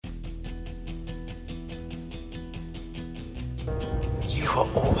You were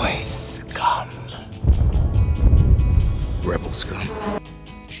always scum. Rebel scum.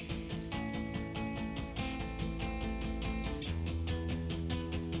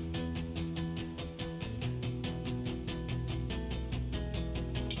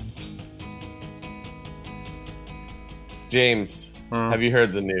 James, have you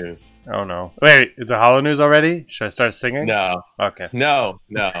heard the news? Oh no! Wait, is it Hollow News already? Should I start singing? No. Okay. No.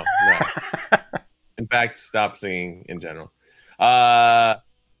 In fact, stop singing in general.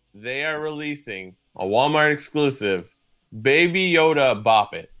 They are releasing a Walmart exclusive Baby Yoda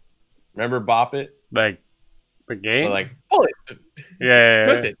Bop It. Remember Bop It? Like the game? Or like, pull it. Yeah.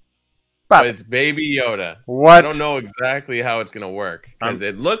 Twist it. Bop But it. it's Baby Yoda. What? I don't know exactly how it's going to work because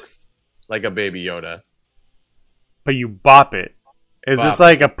it looks like a Baby Yoda. But you bop it. Is Bop this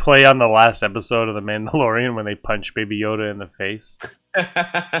like a play on the last episode of The Mandalorian when they punch Baby Yoda in the face?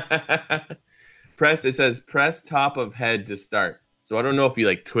 It says press top of head to start. So I don't know if you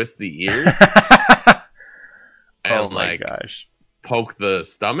like twist the ears and Oh my like gosh. poke the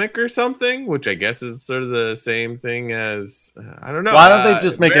stomach or something, which I guess is sort of the same thing as I don't know. Why don't they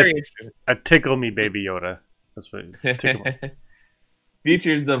just make very a tickle me Baby Yoda? That's what tickle me.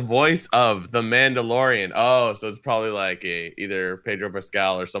 features the voice of the Mandalorian. Oh, so it's probably like either Pedro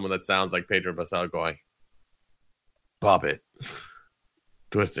Pascal or someone that sounds like Pedro Pascal going, "Pop it,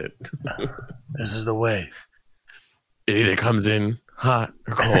 twist it." This is the way. It either comes in hot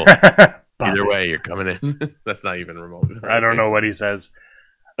or cold. Either way, you're coming in. That's not even remote. I don't know what he says.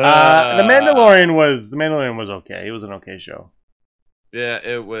 The Mandalorian was okay. It was an okay show. Yeah,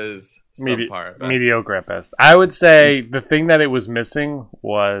 it was subpar. Mediocre at best. I would say the thing that it was missing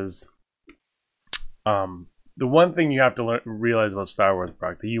was the one thing you have to realize about Star Wars,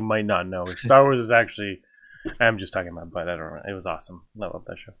 Brock, that you might not know. Star Wars is actually, I'm just talking about, but I don't know. It was awesome. I love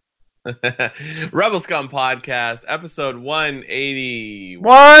that show. Rebel Scum Podcast, episode 180.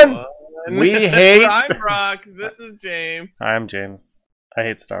 We hate. I'm Brock. This is James. I'm James. I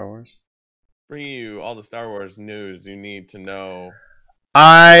hate Star Wars. Bringing you all the Star Wars news you need to know.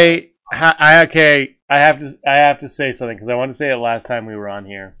 I have to say something because I wanted to say it last time we were on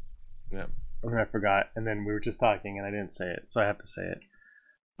here. Yeah. And I forgot, and then we were just talking, and I didn't say it, so I have to say it.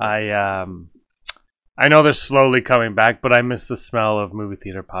 I know they're slowly coming back, but I miss the smell of movie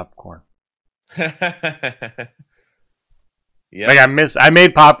theater popcorn. Yeah. Like I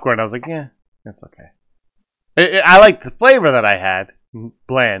made popcorn. I was like, yeah, it's okay. I like the flavor that I had,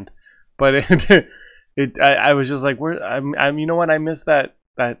 bland, but I was just like, I'm you know what? I miss that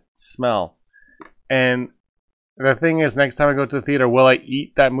smell. And the thing is, next time I go to the theater, will I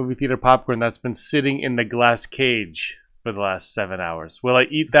eat that movie theater popcorn that's been sitting in the glass cage for the last 7 hours? Will I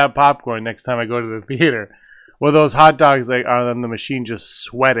eat that popcorn next time I go to the theater? Will those hot dogs like are on the machine just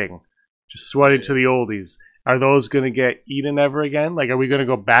sweating to the oldies? Are those going to get eaten ever again? Like, are we going to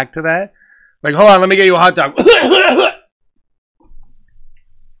go back to that? Like, hold on, let me get you a hot dog.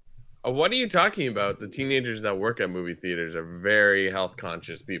 What are you talking about? The teenagers that work at movie theaters are very health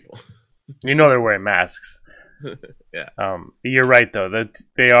conscious people. You know they're wearing masks. Yeah. You're right, though. That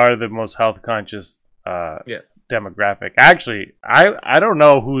they are the most health conscious demographic. Actually, I don't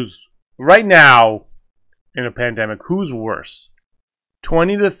know who's right now in a pandemic. Who's worse,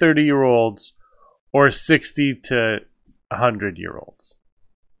 20 to 30-year-olds or 60 to 100-year-olds?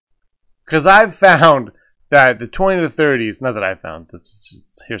 Because I've found that the 20 to 30s, not that I found, that's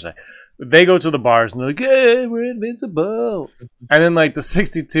hearsay, they go to the bars and they're like, hey, we're invincible. And then like the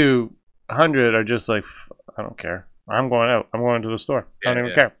 60 to 100 are just like, I don't care. I'm going out. I'm going to the store. I don't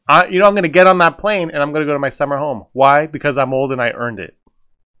even care. I'm going to get on that plane and I'm going to go to my summer home. Why? Because I'm old and I earned it.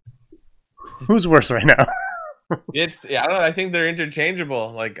 Who's worse right now? I don't know. I think they're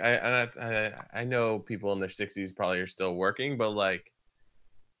interchangeable. Like I know people in their 60s probably are still working, but like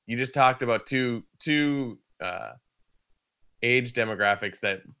you just talked about two age demographics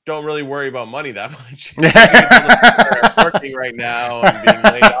that don't really worry about money that much. Are working right now and being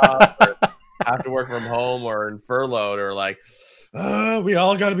laid off, or have to work from home, or in furloughed, or like, we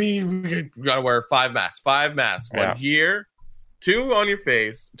gotta wear five masks. One here, two on your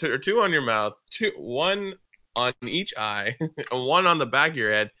face, two on your mouth, one on each eye, and one on the back of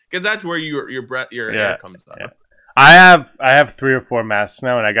your head, because that's where your breath, your air comes out. Yeah. I have 3 or 4 masks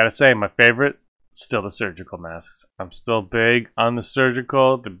now, and I gotta say my favorite still the surgical masks. I'm still big on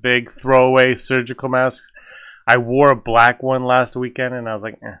the big throwaway surgical masks. I wore a black one last weekend, and I was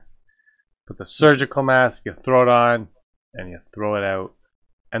like, eh. But the surgical mask, you throw it on, and you throw it out,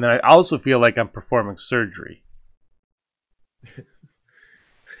 and then I also feel like I'm performing surgery.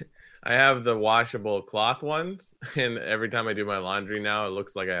 I have the washable cloth ones, and every time I do my laundry now, it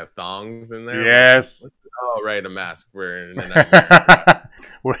looks like I have thongs in there. Yes. Oh, right, a mask. We're in a nightmare.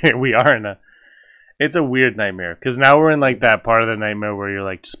 we are in a. It's a weird nightmare because now we're in like that part of the nightmare where you're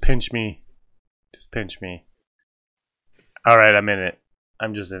like, just pinch me, All right, I'm in it.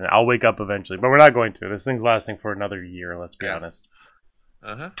 I'm just in it. I'll wake up eventually, but we're not going to. This thing's lasting for another year. Let's be honest.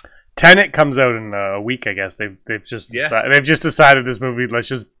 Tenet comes out in a week, I guess. They've just decided this movie. Let's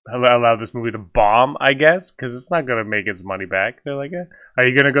just allow this movie to bomb, I guess, because it's not gonna make its money back. They're like, are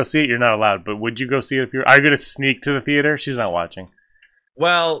you gonna go see it? You're not allowed. But would you go see it if you're? Are you gonna sneak to the theater? She's not watching.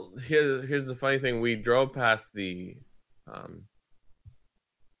 Well, here's the funny thing. We drove past the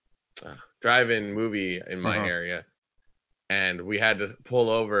drive-in movie in my area, and we had to pull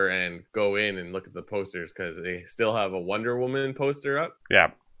over and go in and look at the posters because they still have a Wonder Woman poster up.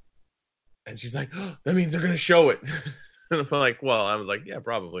 Yeah. And she's like, oh, that means they're going to show it. And I'm like, well, I was like, yeah,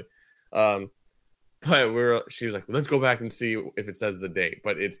 probably. But she was like, let's go back and see if it says the date.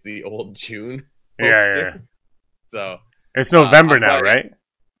 But it's the old June poster. Yeah. So it's November now, right?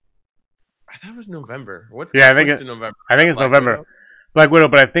 I thought it was November. I think it's November. Black Widow,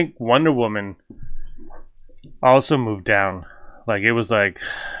 but I think Wonder Woman also moved down. Like it was like,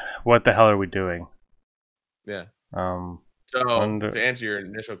 what the hell are we doing? Yeah. So to answer your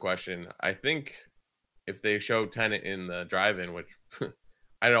initial question, I think if they show Tenet in the drive-in, which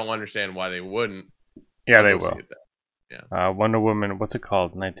I don't understand why they wouldn't. Yeah, they will. Yeah. Wonder Woman. What's it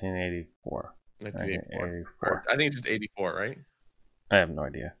called? 1984. 1984. I think it's just 84, right? I have no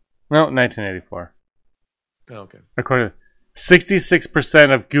idea. No, 1984. Oh, okay. According to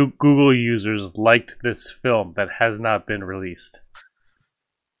 66% of Google users liked this film that has not been released.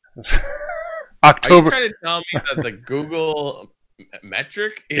 October. Are you trying to tell me that the Google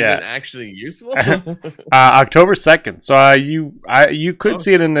metric isn't actually useful? October 2nd. So you could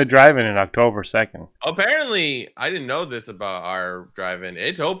see it in the drive-in in October 2nd. Apparently, I didn't know this about our drive-in.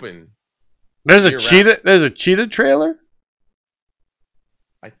 It's open. There's a cheetah trailer?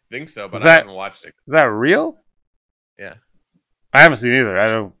 I think so, but I haven't watched it. Is that real? Yeah. I haven't seen it either.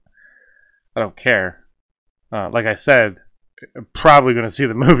 I don't care. Like I said, I'm probably going to see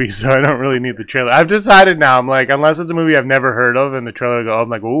the movie, so I don't really need the trailer. I've decided now, I'm like, unless it's a movie I've never heard of and the trailer I'm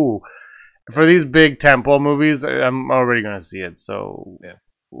like, ooh. For these big tentpole movies, I'm already going to see it. So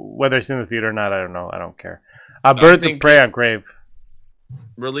whether it's in the theater or not, I don't know. I don't care. Birds of Prey on Crave.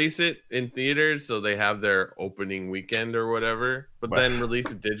 Release it in theaters so they have their opening weekend or whatever, but then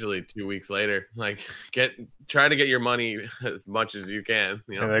release it digitally 2 weeks later. Like, try to get your money as much as you can.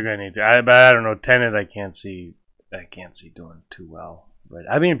 You know? They're going to need to. But I don't know. Tenet, I can't see doing too well. But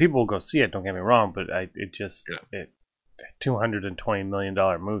I mean, people will go see it. Don't get me wrong, but $220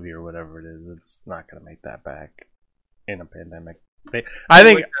 million movie or whatever it is, it's not going to make that back in a pandemic. I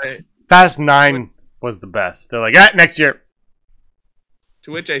think Fast 9 was the best. They're like, next year.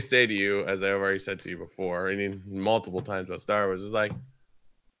 To which I say to you, as I've already said to you before, I mean, multiple times about Star Wars, is like,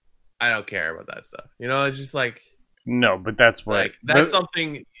 I don't care about that stuff. You know, it's just like, no, but that's what that's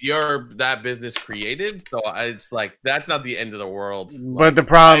something that business created. So it's like that's not the end of the world. But the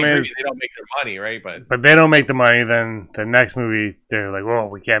problem is they don't make their money, right? But they don't make the money. Then the next movie, they're like, well,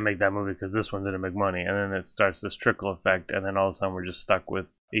 we can't make that movie because this one didn't make money, and then it starts this trickle effect, and then all of a sudden we're just stuck with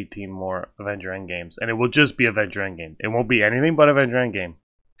 18 more Avenger Endgames, and it will just be Avenger Endgame. It won't be anything but Avenger Endgame.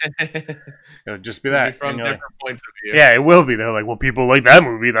 It'll just be that from different points of view. Yeah, it will be. They're like, well, people like that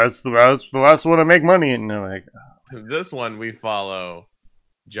movie. That's the last one to make money, and they're like, this one we follow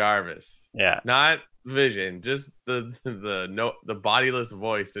Jarvis. Yeah, not Vision, just the bodiless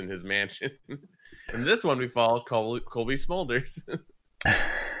voice in his mansion. And this one we follow Colby Smulders.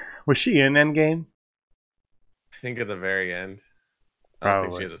 Was she in Endgame? I think at the very end. I don't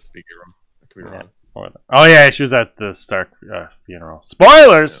think she has a speaker room. I could be wrong. Oh yeah, she was at the Stark funeral.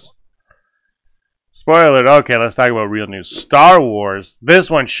 Spoilers. Spoiler. Okay, let's talk about real news. Star Wars. This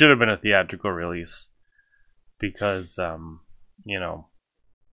one should have been a theatrical release because,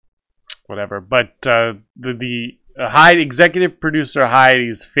 whatever. But the Hyde executive producer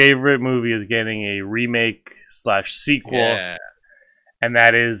Heidi's favorite movie is getting a remake / sequel, and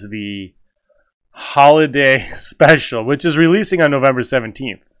that is the Holiday Special, which is releasing on November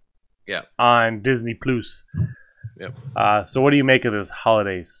 17th. Yeah, on Disney Plus. Yep. So what do you make of this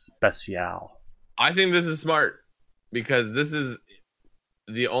Holiday Special? I think this is smart because this is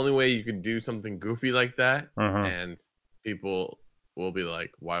the only way you can do something goofy like that, and people will be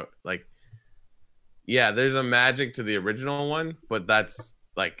like, "Why?" Like, yeah, there's a magic to the original one, but that's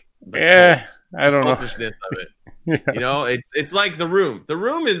like I don't know, cultishness of it. You know, it's like The Room. The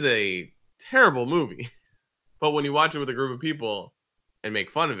Room is a terrible movie, but when you watch it with a group of people and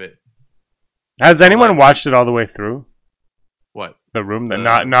make fun of it, Has anyone watched it all the way through? What? The Room?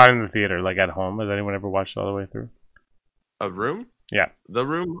 Not in the theater, like at home. Has anyone ever watched it all the way through? A Room? Yeah. The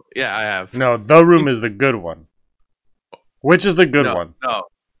Room? Yeah, I have. No, The Room is the good one. Which is the good one? No,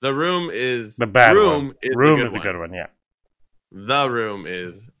 The Room is the bad Room one. Is Room the is a good one. Yeah. The Room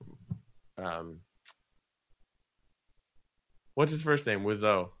is, what's his first name?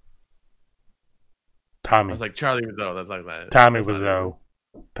 Wiseau. Tommy. I was like Charlie Wiseau. That's like that. Tommy Wiseau.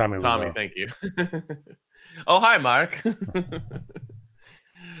 Tommy, thank you. Oh, hi, Mark.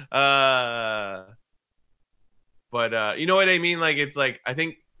 But you know what I mean? Like, it's like, I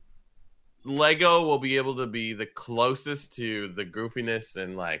think Lego will be able to be the closest to the goofiness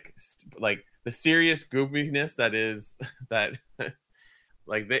and like the serious goofiness that is that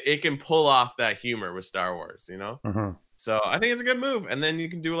like it can pull off that humor with Star Wars, you know? Mm-hmm. So I think it's a good move. And then you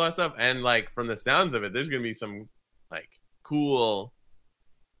can do a lot of stuff. And like from the sounds of it, there's going to be some like cool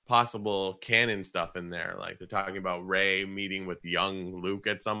possible canon stuff in there. Like they're talking about Rey meeting with young Luke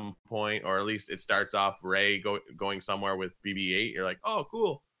at some point, or at least it starts off Rey going somewhere with BB-8. You're like, oh,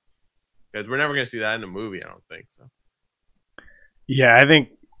 cool. Because we're never going to see that in a movie, I don't think so. Yeah, I think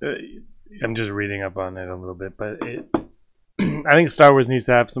I'm just reading up on it a little bit, but I think Star Wars needs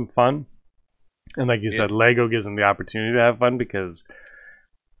to have some fun. And like you said, Lego gives them the opportunity to have fun because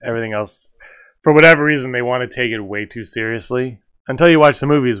everything else, for whatever reason, they want to take it way too seriously. Until you watch the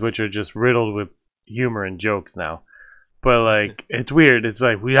movies, which are just riddled with humor and jokes now. But like, it's weird. It's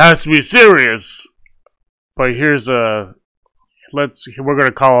like, we have to be serious. But here's we're going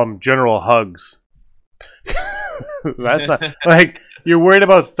to call them General Hugs. That's not, like, you're worried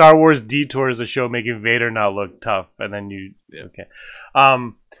about Star Wars detours a show making Vader not look tough. And then okay.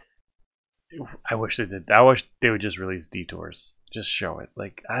 I wish they did. I wish they would just release detours. Just show it.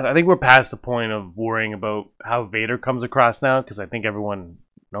 Like, I think we're past the point of worrying about how Vader comes across now, because I think everyone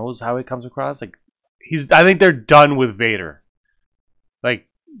knows how he comes across. Like, I think they're done with Vader. Like,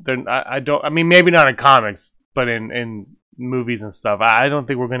 I mean, maybe not in comics, but in movies and stuff. I don't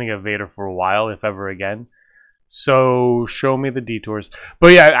think we're gonna get Vader for a while, if ever again. So show me the detours.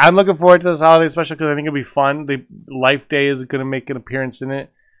 But yeah, I'm looking forward to this holiday special because I think it'll be fun. The Life Day is gonna make an appearance in it.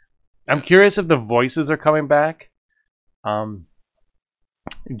 I'm curious if the voices are coming back.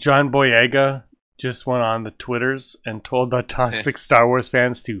 John Boyega just went on the Twitters and told the toxic Star Wars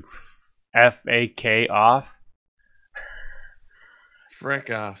fans to FAK off.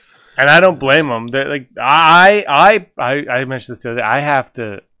 Frick off. And I don't blame them. They're like, I mentioned this the other day. I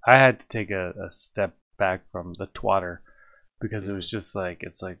had to take a step back from the twatter because it was just like,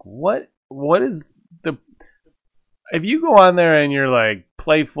 it's like, what is the... If you go on there and you're like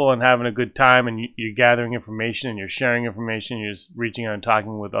playful and having a good time and you're gathering information and you're sharing information, you're just reaching out and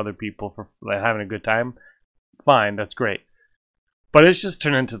talking with other people for like, having a good time, fine, that's great. But it's just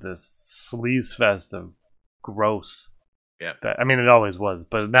turned into this sleaze fest of gross. Yeah. I mean, it always was,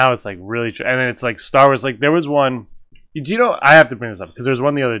 but now it's like really, and then it's like Star Wars. Like there was one. Do you know? I have to bring this up because there was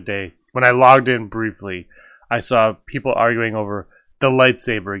one the other day when I logged in briefly. I saw people arguing over the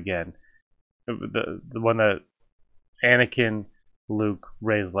lightsaber again, the one that Anakin, Luke,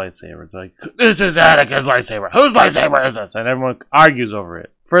 Rey's lightsaber. It's like, this is Anakin's lightsaber. Whose lightsaber is this? And everyone argues over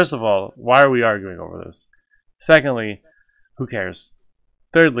it. First of all, why are we arguing over this? Secondly, who cares?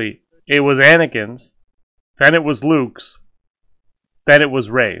 Thirdly, it was Anakin's. Then it was Luke's. Then it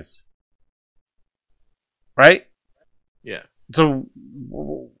was Rey's. Right? Yeah. So,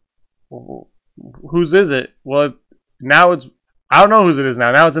 whose is it? Well, now it's... I don't know whose it is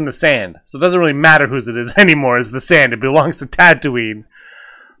now. Now it's in the sand. So it doesn't really matter whose it is anymore. It's the sand. It belongs to Tatooine.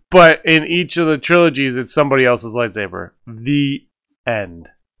 But in each of the trilogies, it's somebody else's lightsaber. The end.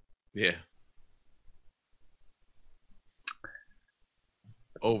 Yeah.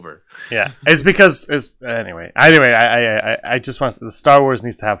 Over. Yeah. It's because... Anyway, I just want to... The Star Wars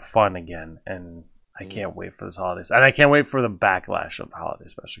needs to have fun again. And I can't wait for this holiday. And I can't wait for the backlash of the holiday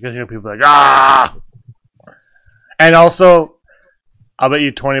special. Because people are like, ah! And also... I'll bet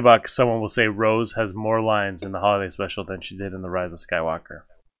you $20 someone will say Rose has more lines in the holiday special than she did in The Rise of Skywalker.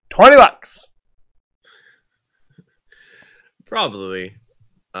 $20! Probably.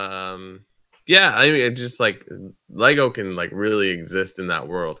 Yeah, I mean, it's just like Lego can like really exist in that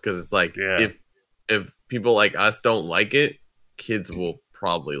world because it's like if people like us don't like it, kids will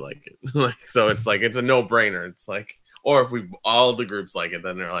probably like it. Like so, it's like it's a no-brainer. It's like, or if all the groups like it,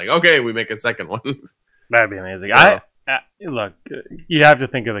 then they're like, okay, we make a second one. That'd be amazing. So, look, you have to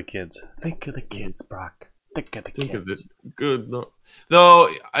think of the kids. Think of the kids, Brock. Think of the kids. Of it. Good. Though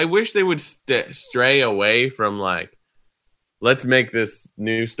I wish they would stray away from like, let's make this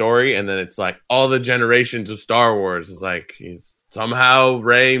new story, and then it's like all the generations of Star Wars is like somehow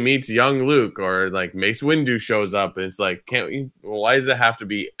Rey meets young Luke, or like Mace Windu shows up, and it's like, can't we? Why does it have to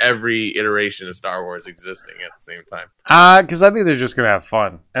be every iteration of Star Wars existing at the same time? Because I think they're just gonna have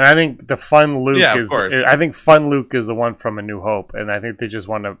fun, and I think the fun Luke I think fun Luke is the one from A New Hope, and I think they just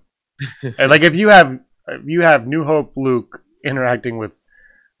want to like if you have New Hope Luke interacting with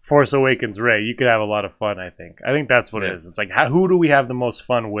Force Awakens Rey, you could have a lot of fun. I think that's what it is. It's like, who do we have the most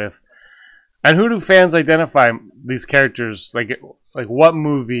fun with? And who do fans identify these characters? Like what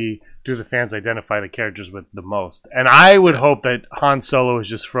movie do the fans identify the characters with the most? And I would hope that Han Solo is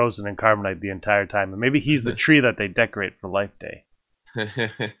just frozen in carbonite the entire time, and maybe he's the tree that they decorate for Life Day.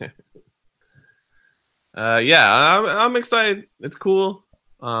 Yeah, I'm excited. It's cool.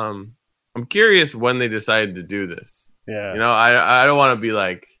 I'm curious when they decided to do this. Yeah, I don't want to be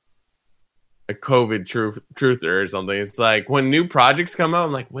like a COVID truther or something. It's like when new projects come out,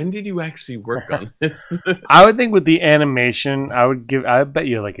 I'm like, when did you actually work on this? I would think with the animation, I bet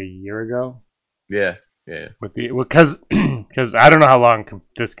you like a year ago. Yeah. Because I don't know how long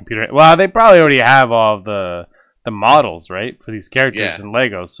this computer. Well, they probably already have all the models, right, for these characters in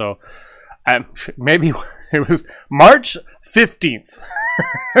Lego. So maybe it was March 15th.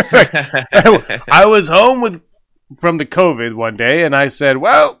 I was home from the COVID one day, and I said,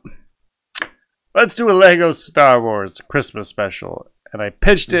 well, let's do a Lego Star Wars Christmas special. And I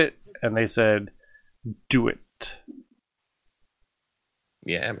pitched it, and they said, do it.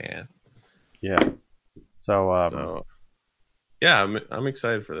 Yeah, man. Yeah. So yeah, I'm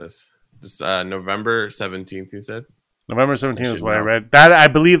excited for this. Just November 17th, you said? November 17th is what I read. That I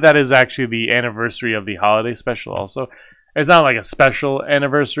believe that is actually the anniversary of the holiday special also. It's not like a special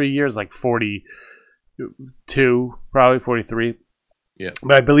anniversary year. It's like 42, probably 43. Yeah,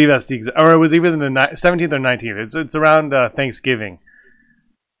 but I believe that's or it was even the 17th or 19th. It's around Thanksgiving.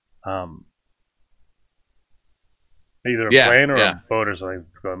 Either a plane or a boat or something's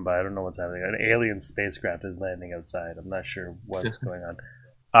going by. I don't know what's happening. An alien spacecraft is landing outside. I'm not sure what's going on.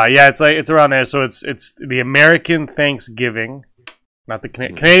 Yeah, it's around there. So it's the American Thanksgiving, not the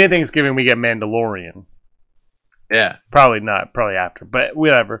Canadian Thanksgiving. We get Mandalorian. Yeah, probably not. Probably after, but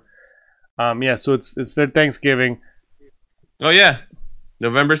whatever. Yeah. So it's their Thanksgiving. Oh yeah.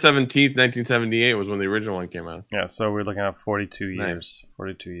 November 17th, 1978 was when the original one came out. Yeah, so we're looking at 42 years. Nice.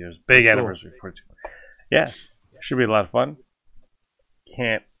 42 years. Big anniversary. Cool. 42. Yeah, should be a lot of fun.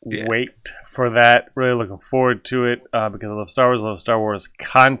 Can't wait for that. Really looking forward to it because I love Star Wars. I love Star Wars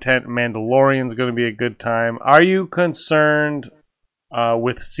content. Mandalorian's going to be a good time. Are you concerned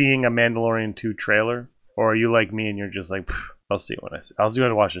with seeing a Mandalorian 2 trailer? Or are you like me and you're just like, I'll see it when I see it. I'll going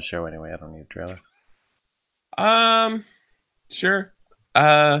to watch the show anyway. I don't need a trailer. Sure.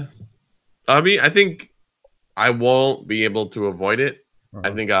 I think I won't be able to avoid it.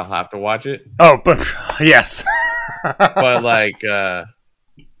 I think I'll have to watch it. Oh, but yes. But like,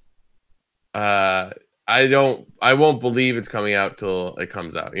 I won't believe it's coming out till it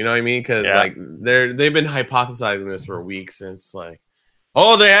comes out. You know what I mean? Because like they've been hypothesizing this for weeks, and it's like,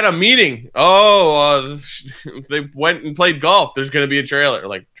 oh, they had a meeting. Oh, they went and played golf. There's gonna be a trailer.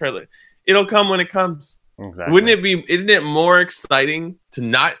 It'll come when it comes. Exactly. Isn't it more exciting to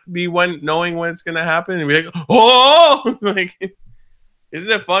not be knowing when it's going to happen and be like, oh, like,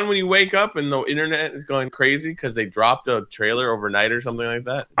 isn't it fun when you wake up and the internet is going crazy because they dropped a trailer overnight or something like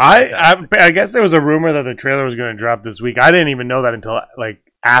that? I guess there was a rumor that the trailer was going to drop this week. I didn't even know that until like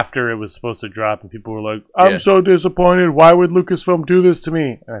after it was supposed to drop, and people were like, I'm so disappointed. Why would Lucasfilm do this to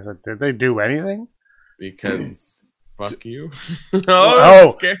me? And I said, did they do anything? Because fuck you.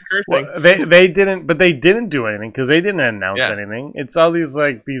 Well, they didn't, but they didn't do anything because they didn't announce anything. It's all these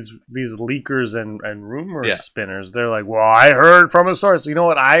like these leakers and rumor spinners. They're like, well, I heard from a source. You know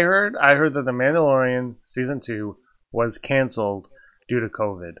what I heard? I heard that The Mandalorian season 2 was canceled due to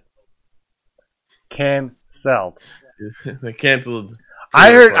COVID. Canceled. They canceled.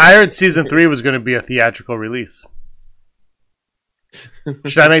 I heard season 3 was going to be a theatrical release.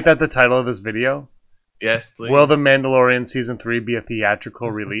 Should I make that the title of this video? Yes, please. Will The Mandalorian Season 3 be a theatrical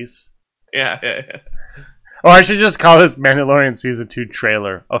release? Yeah. Or I should just call this Mandalorian Season 2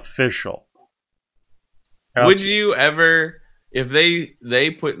 trailer official. Would you ever, if they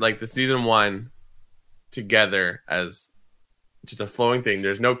put like the Season 1 together as just a flowing thing,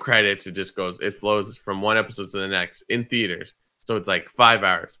 there's no credits, it flows from one episode to the next in theaters. So it's like 5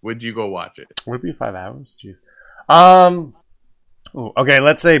 hours. Would you go watch it? Would it be 5 hours? Jeez. Okay,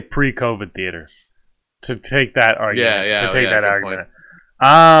 let's say pre-COVID theater. To take that argument. That argument.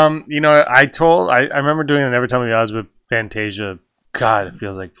 I remember doing it every time I was with Fantasia. God, it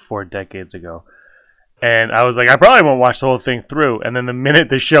feels like 4 decades ago. And I was like, I probably won't watch the whole thing through. And then the minute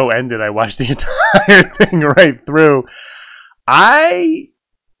the show ended, I watched the entire thing right through. Is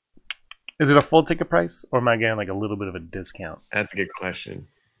it a full ticket price, or am I getting like a little bit of a discount? That's a good question.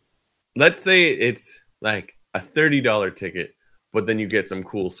 Let's say it's like a $30 ticket, but then you get some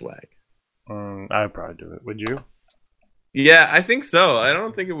cool swag. I'd probably do it. Would you? Yeah, I think so. I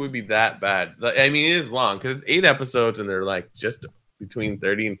don't think it would be that bad. I mean, it is long because it's 8 episodes and they're like just between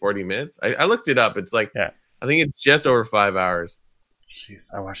 30 and 40 minutes. I looked it up. It's like, I think it's just over 5 hours.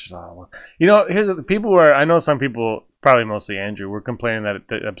 Jeez, I watched it all. You know, here's the people were. I know some people, probably mostly Andrew, were complaining that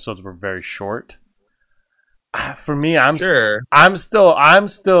the episodes were very short. For me, I'm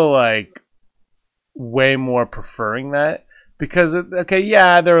still like way more preferring that because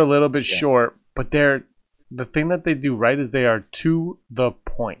they're a little bit short, but the thing that they do right is they are to the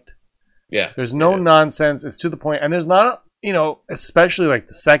point. Yeah, there's no nonsense. It's to the point, and there's not. You know, especially like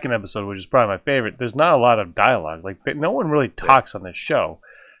the second episode, which is probably my favorite, there's not a lot of dialogue. Like, no one really talks on this show.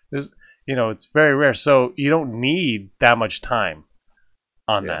 There's, it's very rare. So you don't need that much time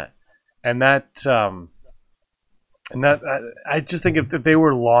on that. And I just think if they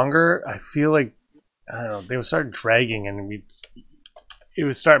were longer, I feel like, I don't know, they would start dragging and it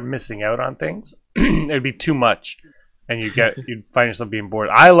would start missing out on things. It'd be too much. And you'd find yourself being bored.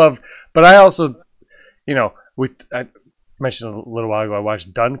 But I also, I mentioned a little while ago, I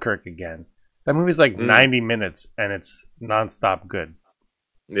watched Dunkirk again. That movie's like 90 minutes and it's nonstop good.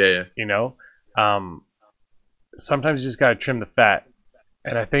 Yeah. Sometimes you just gotta trim the fat,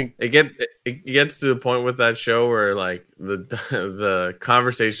 and I think it gets to the point with that show where like the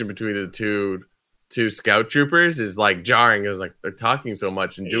conversation between the two scout troopers is like jarring. It's like they're talking so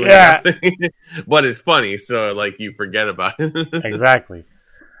much and doing nothing, but it's funny, so like you forget about it. Exactly.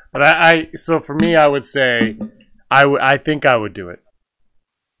 But so for me, I would say. I think I would do it.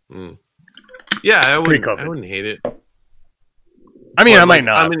 Yeah, I wouldn't hate it. I mean, I might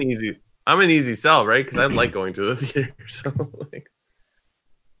not. I'm an easy sell, right? Because I like going to the theater. So,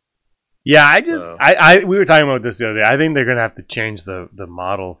 yeah, we were talking about this the other day. I think they're gonna have to change the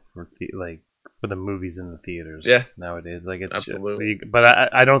model for the movies in the theaters. Nowadays, like it's absolutely. But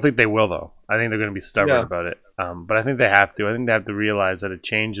I don't think they will though. I think they're gonna be stubborn about it. But I think they have to. I think they have to realize that a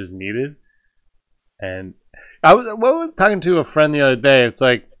change is needed. And I was talking to a friend the other day. It's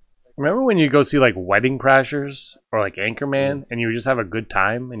like, remember when you go see like Wedding Crashers or like Anchorman and you would just have a good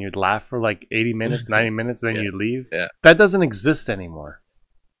time and you'd laugh for like 80 minutes, 90 minutes, then you'd leave? Yeah. That doesn't exist anymore.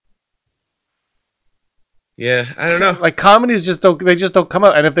 Yeah, I don't know. Like comedies just don't come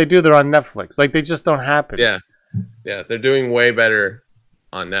out. And if they do, they're on Netflix. Like they just don't happen. Yeah. Yeah, they're doing way better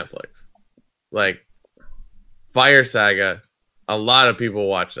on Netflix. Like Fire Saga, a lot of people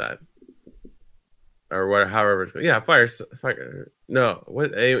watch that. Or however it's called. Yeah, Fire. No,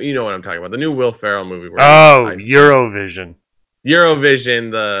 what you know what I'm talking about? The new Will Ferrell movie. Eurovision.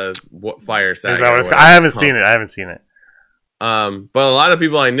 Eurovision, the Fire Saga. Is that what it's called? I haven't seen it. But a lot of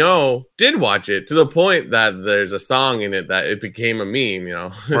people I know did watch it to the point that there's a song in it that it became a meme.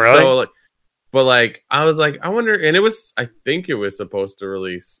 Really? So I was like, I wonder, and I think it was supposed to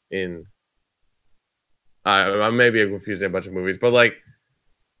release in. Maybe I'm confusing a bunch of movies, but like.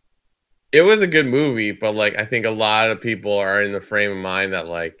 It was a good movie, but like I think a lot of people are in the frame of mind that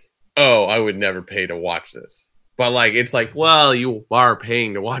like, oh, I would never pay to watch this. But like it's like, well, you are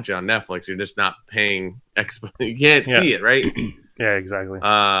paying to watch it on Netflix. You're just not paying. You can't see it, right? Yeah, exactly.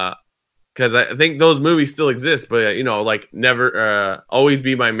 Because I think those movies still exist, but like Never, Always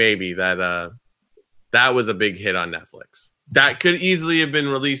Be My Maybe. That was a big hit on Netflix. That could easily have been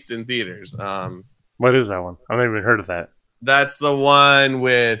released in theaters. What is that one? I've never even heard of that. That's the one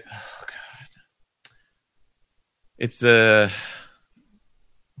with. It's I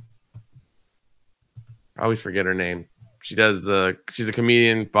always forget her name. She's a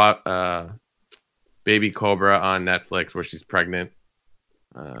comedian, Baby Cobra on Netflix, where she's pregnant.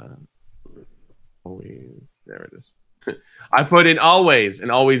 Always, there it is. I put in Always, and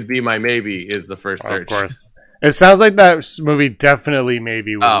Always Be My Maybe is the first search. Of course. It sounds like that movie definitely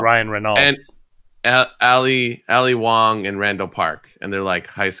maybe with Ryan Reynolds. And Ali Wong and Randall Park, and they're like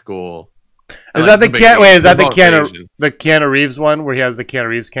high school. Is that the Keanu Reeves one where he has the Keanu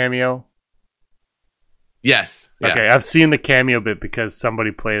Reeves cameo? Yes. Okay, I've seen the cameo bit because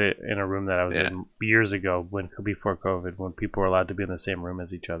somebody played it in a room that I was in years ago before COVID, when people were allowed to be in the same room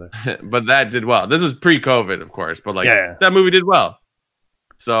as each other. But that did well. This was pre-COVID, of course, but that movie did well.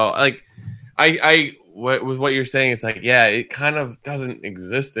 So like, with what you're saying, it's like, yeah, it kind of doesn't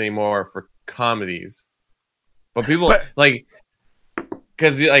exist anymore for comedies. But people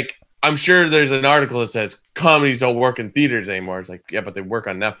because like. I'm sure there's an article that says comedies don't work in theaters anymore. It's like, yeah, but they work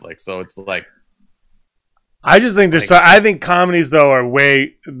on Netflix, so it's like. I just think I think comedies though are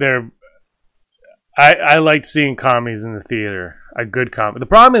I I liked seeing comedies in the theater. A good comedy. The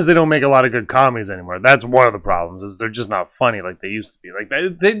problem is they don't make a lot of good comedies anymore. That's one of the problems. Is they're just not funny like they used to be. Like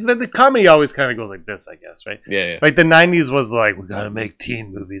the comedy always kind of goes like this, I guess, right? Yeah. Like the '90s was like we gotta make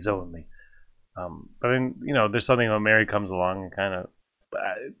teen movies only. But then there's something when Mary comes along and kind of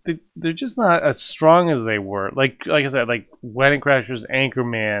they're just not as strong as they were. Like I said, like Wedding Crashers,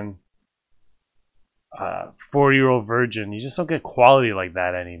 Anchorman, 40-Year-Old Virgin. You just don't get quality like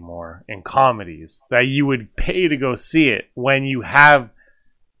that anymore in comedies that you would pay to go see it when you have.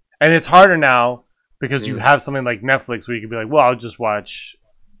 And it's harder now because you have something like Netflix where you can be like, well, I'll just watch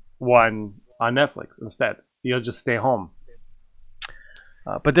one on Netflix instead. You'll just stay home.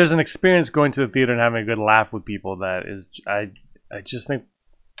 But there's an experience going to the theater and having a good laugh with people that is, I just think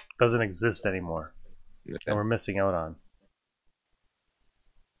doesn't exist anymore, and we're missing out on.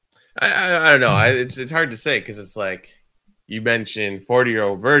 I don't know. It's hard to say because it's like you mentioned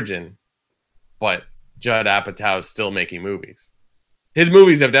 40-Year-Old Virgin, but Judd Apatow is still making movies. His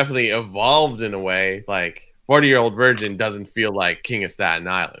movies have definitely evolved in a way. Like 40-Year-Old Virgin doesn't feel like King of Staten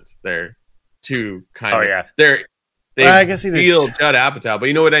Island. They're two kind of. Yeah. I guess he feel Judd Apatow, but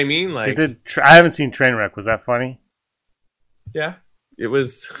you know what I mean. Like he did. I haven't seen Trainwreck. Was that funny? Yeah, it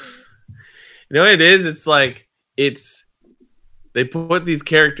was. You know what it is? It's like they put these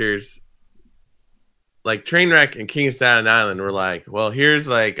characters like Trainwreck and King of Staten Island were like, well, here's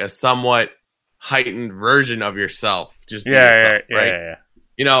like a somewhat heightened version of yourself. Just be yourself, right?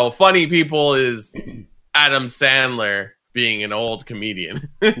 Yeah. Funny people is Adam Sandler being an old comedian.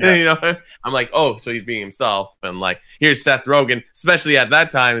 I'm like, oh, so he's being himself. And like, here's Seth Rogen, especially at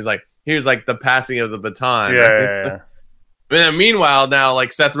that time, he's like, here's like the passing of the baton. Yeah. And then meanwhile, now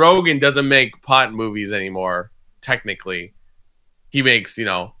like Seth Rogen doesn't make pot movies anymore, technically. He makes,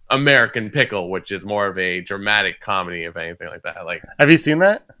 American Pickle, which is more of a dramatic comedy, if anything like that. Like, have you seen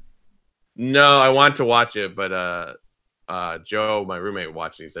that? No, I want to watch it, but Joe, my roommate,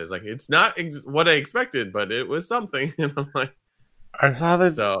 watched it. He says like it's not what I expected, but it was something. And I'm like, I saw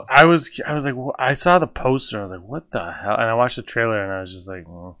that. So I was like, I saw the poster. I was like, what the hell? And I watched the trailer, and I was just like,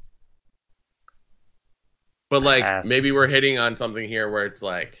 well. But like, maybe we're hitting on something here where it's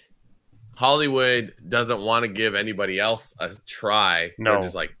like Hollywood doesn't want to give anybody else a try. No,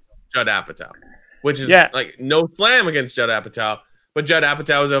 just like Judd Apatow, which is like no slam against Judd Apatow. But Judd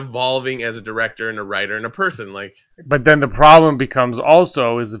Apatow is evolving as a director and a writer and a person. Like, but then the problem becomes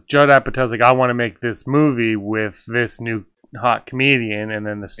also is if Judd Apatow's like, I want to make this movie with this new hot comedian, and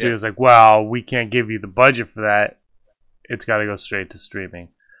then the studio's like, well, we can't give you the budget for that. It's got to go straight to streaming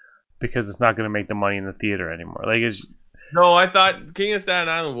because it's not going to make the money in the theater anymore. Like, it's. No, I thought King of Staten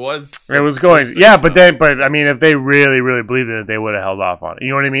Island was. It was going, but I mean, if they really, really believed in it, they would have held off on it. You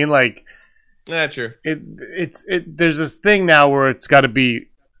know what I mean? Like. Yeah, true. There's this thing now where it's got to be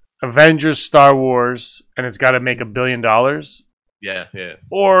Avengers, Star Wars, and it's got to make $1 billion. Yeah.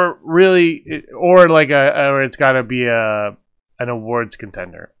 Or really, or it's got to be an awards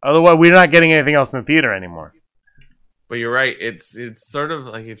contender. Otherwise, we're not getting anything else in the theater anymore. But you're right. It's sort of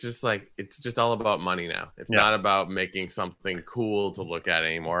like it's just all about money now. It's not about making something cool to look at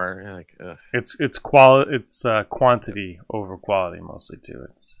anymore. Like, it's quantity over quality mostly too.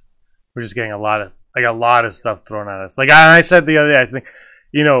 We're just getting a lot of stuff thrown at us. Like I said the other day, I think,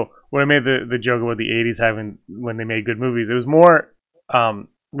 when I made the joke about the 80s when they made good movies, it was more, I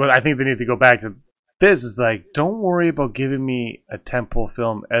think they need to go back to this is like, don't worry about giving me a tentpole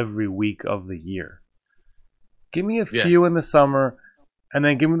film every week of the year. Give me a few in the summer, and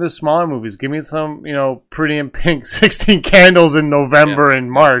then give me the smaller movies. Give me some, Pretty in Pink, 16 Candles in November and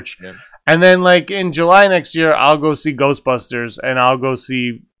March. Yeah. And then like in July next year, I'll go see Ghostbusters, and I'll go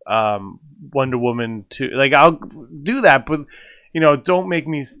see Wonder Woman 2. Like, I'll do that, but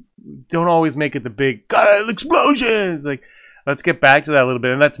don't always make it the big explosions. Like, let's get back to that a little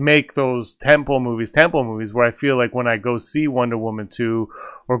bit, and let's make those tentpole movies where I feel like when I go see Wonder Woman 2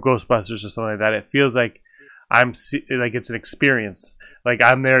 or Ghostbusters or something like that, it feels like like it's an experience. Like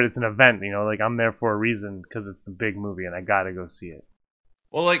I'm there, it's an event, like I'm there for a reason because it's the big movie and I gotta go see it.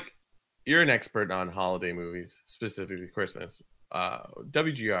 Well, like, you're an expert on holiday movies, specifically Christmas.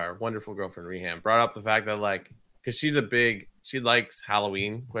 WGR, Wonderful Girlfriend Reham, brought up the fact that like, because she likes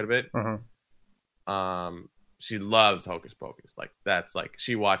Halloween quite a bit. Mm-hmm. She loves Hocus Pocus. Like, that's like,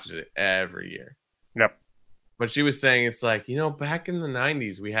 she watches it every year. Yep. But she was saying it's like, back in the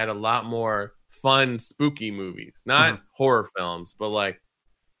 90s, we had a lot more fun, spooky movies, not horror films, but like,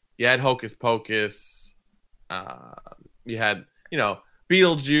 you had Hocus Pocus. You had,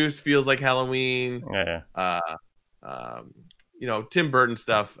 Beetlejuice feels like Halloween. Yeah. Tim Burton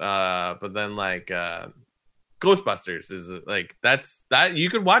stuff, but then like Ghostbusters is like that you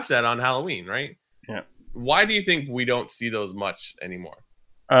could watch that on Halloween, right? Yeah. why do you think we don't see those much anymore?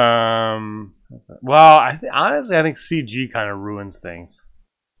 Well, honestly, I think CG kind of ruins things.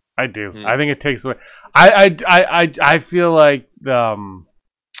 I do. I think it takes away. I feel like there's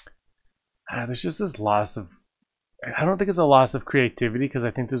just this loss of. I don't think it's a loss of creativity because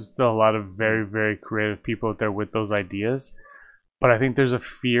I think there's still a lot of very, very creative people out there with those ideas. But I think there's a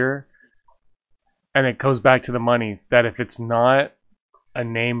fear, and it goes back to the money, that if it's not a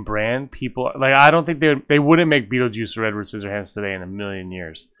name brand, people like. I don't think they wouldn't make Beetlejuice or Edward Scissorhands today in a million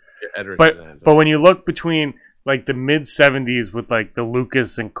years. But when you look between like the mid '70s with like the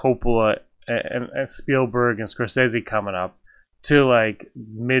Lucas and Coppola and Spielberg and Scorsese coming up to like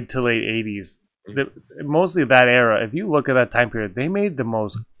mid to late '80s. Mostly that era, if you look at that time period, they made the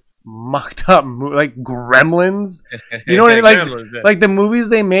most mucked up like Gremlins. You know what I mean? Like the movies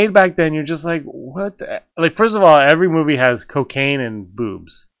they made back then, you're just like, what? Like, first of all, every movie has cocaine and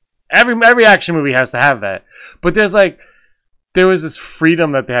boobs. Every action movie has to have that. But there was this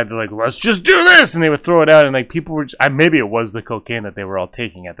freedom that they had to like, let's just do this, and they would throw it out, and like people were maybe it was the cocaine that they were all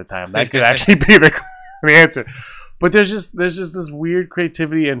taking at the time. That could actually be the answer. But there's just this weird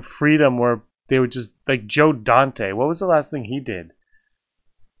creativity and freedom where they would just, like Joe Dante. What was the last thing he did?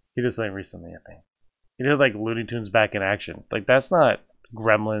 He did something recently, I think. He did like Looney Tunes Back in Action. Like, that's not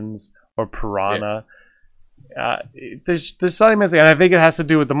Gremlins or Piranha. Yeah. There's something missing, and I think it has to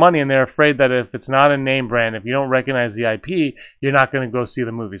do with the money. And they're afraid that if it's not a name brand, if you don't recognize the IP, you're not going to go see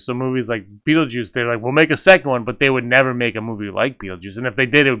the movie. So movies like Beetlejuice, they're like, we'll make a second one, but they would never make a movie like Beetlejuice. And if they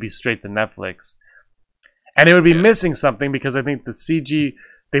did, it would be straight to Netflix, and it would be missing something because I think the CG,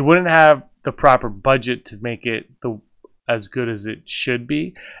 they wouldn't have the proper budget to make it as good as it should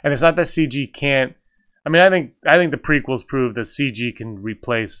be. And it's not that CG can't. I mean, I think the prequels prove that CG can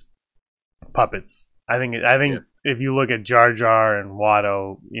replace puppets. I think if you look at Jar Jar and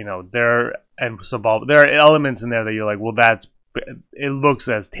Watto, you know, there are elements in there that you're like, well, it looks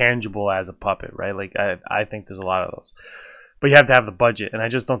as tangible as a puppet, right? Like I think there's a lot of those. But you have to have the budget, and I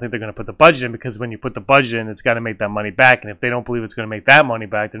just don't think they're going to put the budget in, because when you put the budget in, it's got to make that money back. And if they don't believe it's going to make that money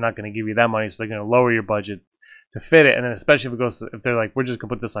back, they're not going to give you that money, so they're going to lower your budget to fit it. And then especially if they're like, we're just going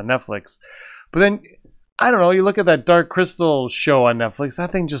to put this on Netflix. But then, I don't know, you look at that Dark Crystal show on Netflix,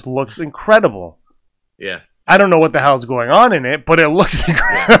 that thing just looks incredible. Yeah. I don't know what the hell's going on in it, but it looks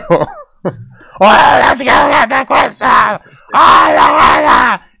incredible. Well, let's go get the crystal!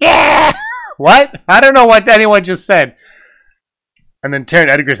 Yeah! What? I don't know what anyone just said. And then Taron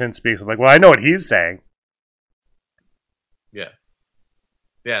Egerton speaks. I'm like, well, I know what he's saying. Yeah.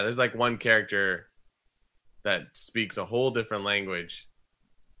 Yeah, there's like one character that speaks a whole different language,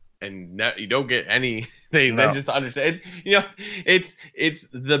 and you don't get any. They just understand. You know, it's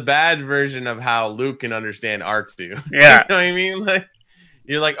the bad version of how Luke can understand R2. Yeah. You know what I mean? Like,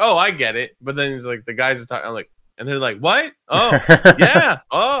 you're like, oh, I get it. But then he's like, the guys are talking. I'm like, and they're like, what? Oh, yeah.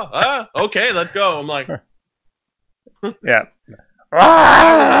 Oh, okay, let's go. I'm like, yeah.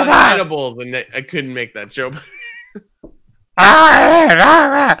 Animals, and I couldn't make that joke.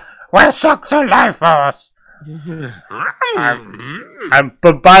 What sucks the life force?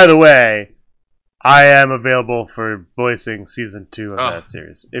 But by the way, I am available for voicing season 2 of that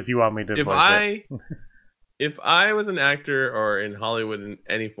series. If you want me to voice it. If I was an actor or in Hollywood in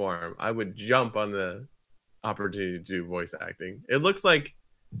any form, I would jump on the opportunity to do voice acting. It looks like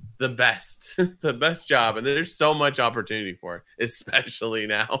the best job, and there's so much opportunity for it, especially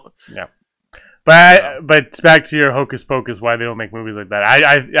now. Yeah, but back to your hocus pocus, why they don't make movies like that?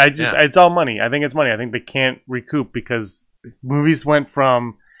 I just it's all money. I think it's money. I think they can't recoup, because movies went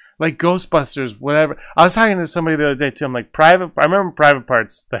from like Ghostbusters, whatever. I was talking to somebody the other day too. I'm like, I remember Private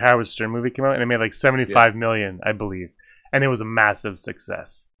Parts, the Howard Stern movie came out, and it made like $75 million, I believe, and it was a massive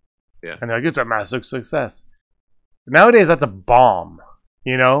success. Yeah, and they're like, it's a massive success. Nowadays, that's a bomb.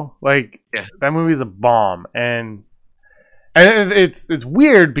 You know, like that movie's a bomb, and it's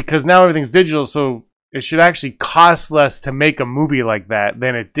weird because now everything's digital, so it should actually cost less to make a movie like that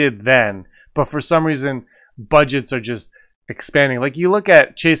than it did then. But for some reason, budgets are just expanding. Like, you look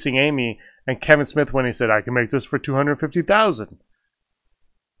at Chasing Amy and Kevin Smith when he said, "I can make this for $250,000."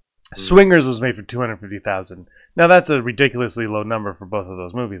 Swingers was made for $250,000. Now that's a ridiculously low number for both of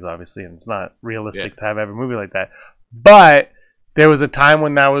those movies, obviously, and it's not realistic to have every movie like that. But there was a time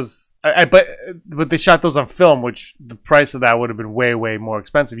when that was, but they shot those on film, which the price of that would have been way, way more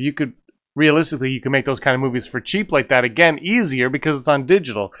expensive. You could make those kind of movies for cheap like that again, easier, because it's on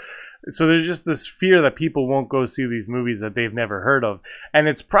digital. So there's just this fear that people won't go see these movies that they've never heard of, and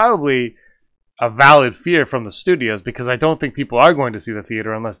it's probably a valid fear from the studios, because I don't think people are going to see the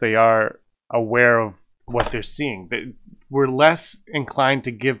theater unless they are aware of what they're seeing. We're less inclined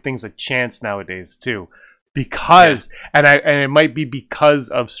to give things a chance nowadays too. because and it might be because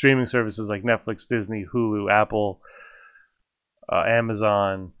of streaming services like Netflix, Disney, Hulu, Apple,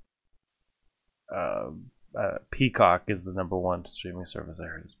 Amazon. Peacock is the number one streaming service I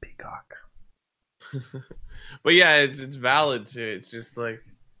heard is Peacock. But yeah, it's valid too. It's just like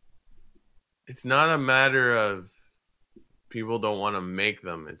it's not a matter of people don't want to make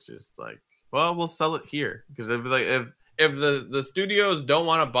them. It's just like, well, we'll sell it here because if the studios don't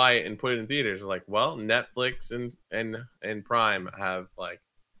want to buy it and put it in theaters, like, well, Netflix and Prime have like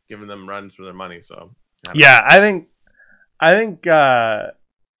given them runs for their money. So yeah, I think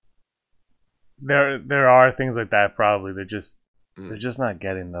there are things like that probably that they're just not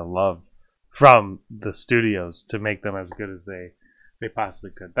getting the love from the studios to make them as good as they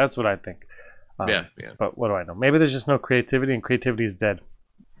possibly could. That's what I think. Yeah. But what do I know? Maybe there's just no creativity, and creativity is dead.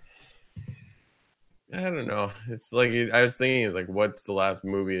 I don't know. It's like I was thinking, it's like, what's the last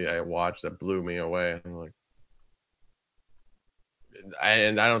movie I watched that blew me away? I'm like,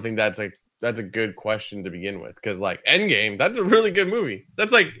 I don't think that's a good question to begin with, because like Endgame, that's a really good movie.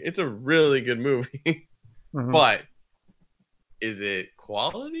 It's a really good movie, but is it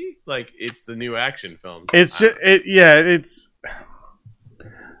quality? Like, it's the new action film. It's just it's.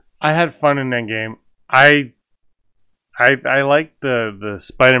 I had fun in Endgame. I liked the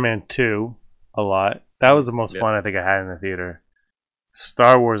Spider-Man 2 a lot. That was the most fun I think I had in the theater.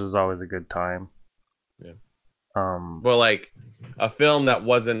 Star Wars is always a good time. Yeah. Well, like a film that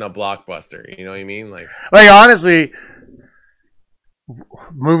wasn't a blockbuster, you know what I mean? Like honestly,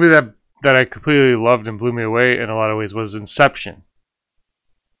 movie that I completely loved and blew me away in a lot of ways was Inception.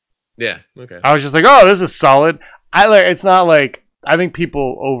 Yeah. Okay. I was just like, oh, this is solid. It's not like, I think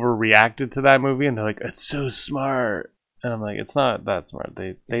people overreacted to that movie and they're like, it's so smart. And I'm like, it's not that smart.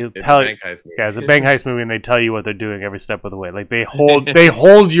 They tell you, it's a Bang Heist movie, and they tell you what they're doing every step of the way. Like they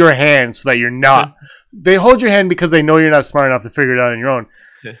hold your hand so that you're not. They hold your hand because they know you're not smart enough to figure it out on your own.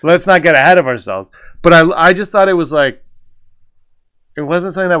 Let's not get ahead of ourselves. But I just thought it was like, it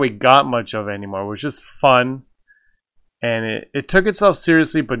wasn't something that we got much of anymore. It was just fun, and it took itself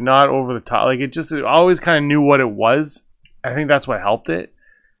seriously, but not over the top. Like it always kind of knew what it was. I think that's what helped it.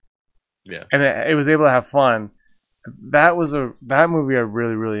 Yeah, and it was able to have fun. That movie I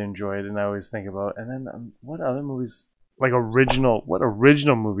really, really enjoyed, and I always think about. And then what other movies, like what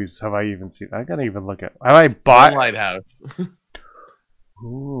original movies have I even seen? I gotta even look at. Have I bought Lighthouse?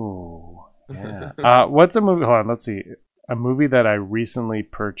 Ooh, yeah. What's a movie? Hold on, let's see. A movie that I recently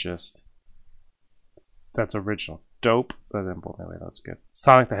purchased. That's original. Dope. That didn't blow me away. That's good.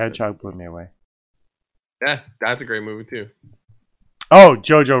 Sonic the Hedgehog blew me away. Yeah, that's a great movie too. Oh,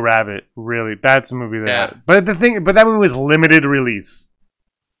 Jojo Rabbit. Really, that's a movie that. But that movie was limited release.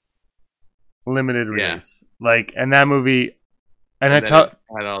 Limited release. Like, and that movie, and I tell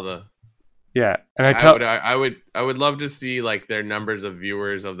had all the. Yeah, and I would love to see like their numbers of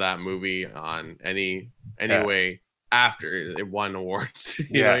viewers of that movie on any way after it won awards.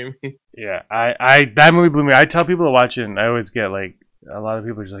 You know what I mean? Yeah, I that movie blew me. I tell people to watch it, and I always get like a lot of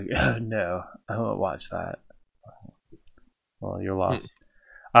people are just like, oh, no, I won't watch that. Well, you're lost.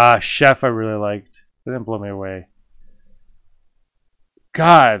 Chef, I really liked. It didn't blow me away.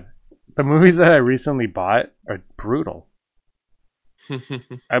 God, the movies that I recently bought are brutal.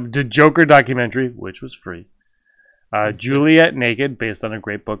 The Joker documentary, which was free. Juliet Naked, based on a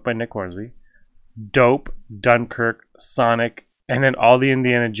great book by Nick Hornsby. Dope, Dunkirk, Sonic, and then all the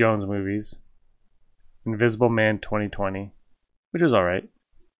Indiana Jones movies. Invisible Man 2020, which was alright.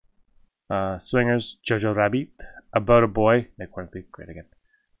 Swingers, Jojo Rabbit, About a Boy, Nick Hornsby, great again.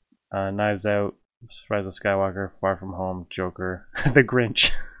 Knives Out, Rise of Skywalker, Far From Home, Joker, The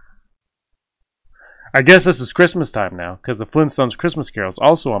Grinch. I guess this is Christmas time now, because the Flintstones Christmas Carol is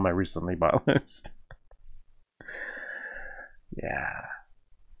also on my recently bought list. Yeah.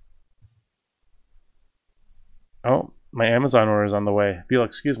 Oh, my Amazon order is on the way. If you'll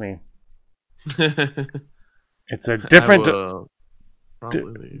excuse me. It's a different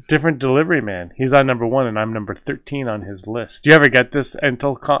delivery man. He's on number 1 and I'm number 13 on his list. Do you ever get this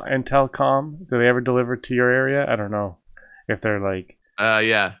Intelcom? Do they ever deliver to your area? I don't know if they're like...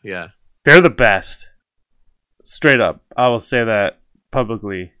 Yeah. They're the best. Straight up. I will say that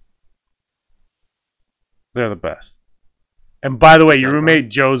publicly. They're the best. And by the way, your roommate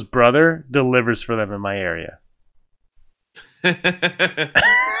Joe's brother delivers for them in my area.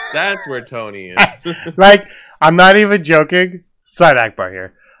 That's where Tony is. Like, I'm not even joking. Side Akbar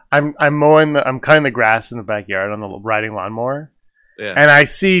here. I'm cutting the grass in the backyard on the riding lawnmower. Yeah. And I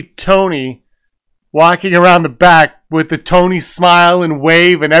see Tony walking around the back with the Tony smile and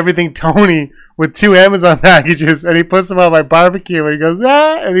wave and everything Tony with 2 Amazon packages, and he puts them on my barbecue and he goes,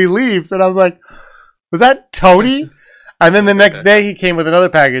 and he leaves. And I was like, Was that Tony? And then the next day he came with another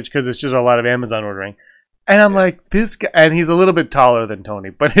package because it's just a lot of Amazon ordering. And I'm like, this guy, and he's a little bit taller than Tony,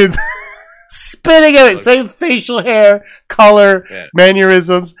 but his spitting at it, same facial hair, color,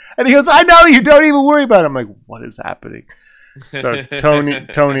 mannerisms. And he goes, I know you, don't even worry about it. I'm like, what is happening? So Tony,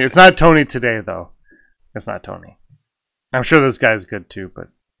 it's not Tony today though. It's not Tony. I'm sure this guy's good too, but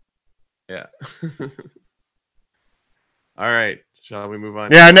yeah. All right, shall we move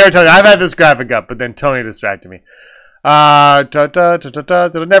on? Yeah, I never told you. I've had this graphic up, but then Tony distracted me. Never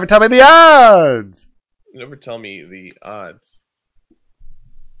tell me the odds. Never tell me the odds.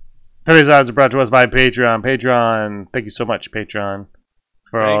 Today's odds are brought to us by Patreon. Patreon, thank you so much, Patreon,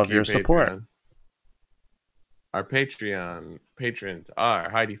 for all of your support. Our Patreon patrons are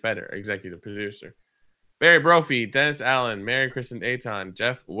Heidi Feder, executive producer, Barry Brophy, Dennis Allen, Mary Kristen Aton,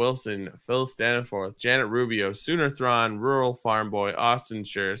 Jeff Wilson, Phil Staniforth, Janet Rubio, Sooner Thrawn, Rural Farm Boy, Austin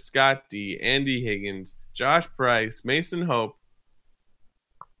Schur, Scott D, Andy Higgins, Josh Price, Mason Hope,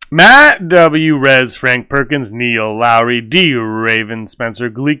 Matt W, Rez, Frank Perkins, Neil Lowry, D Raven, Spencer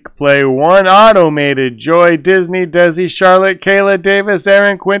Gleek, Play One, Automated, Joy, Disney, Desi, Charlotte, Kayla Davis,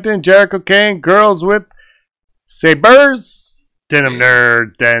 Aaron Quinton, Jericho Kane, Girls with Sabers, Den of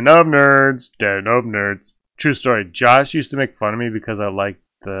Nerds, Den of Nerds, Den of Nerds. True story. Josh used to make fun of me because I liked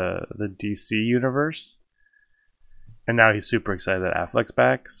the DC universe, and now he's super excited that Affleck's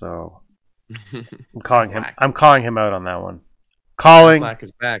back. So I'm calling him out on that one. Calling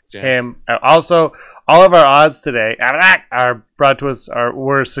is back, him. Also, all of our odds today are brought to us,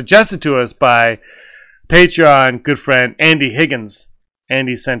 were suggested to us by Patreon good friend Andy Higgins.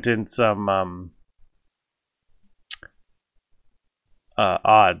 Andy sent in some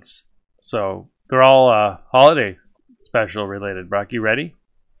odds, so they're all holiday special related. Brock, you ready?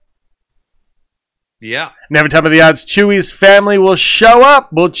 Yeah. Never tell me the odds. Chewie's family will show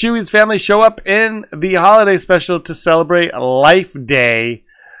up. Will Chewie's family show up in the holiday special to celebrate Life Day?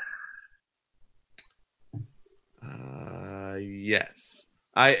 Yes.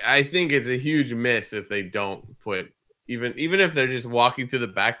 I think it's a huge miss if they don't put even if they're just walking through the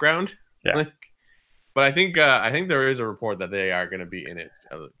background. Yeah. But I think there is a report that they are going to be in it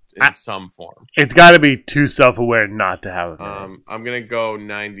in some form. It's got to be too self-aware not to have it. I'm going to go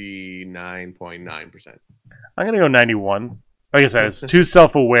 99.9%. I'm going to go 91. Like I said, it's too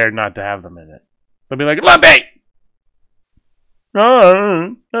self-aware not to have them in it. They'll be like, Lumpy!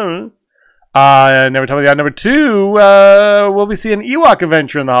 Never tell me the odd. Number 2, will we see an Ewok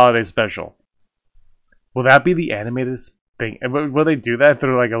adventure in the holiday special? Will that be the animated thing? Will they do that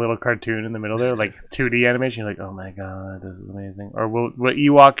through like a little cartoon in the middle there, like 2D animation? You're like, oh my god, this is amazing. Or will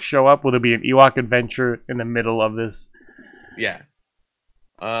Ewok show up? Will there be an Ewok adventure in the middle of this? Yeah.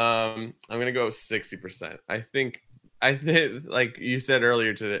 I'm gonna go 60%. I think like you said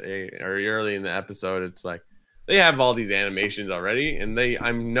earlier today or early in the episode, it's like they have all these animations already, and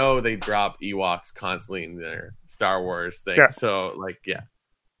I know they drop Ewoks constantly in their Star Wars thing. Yeah. So like, yeah.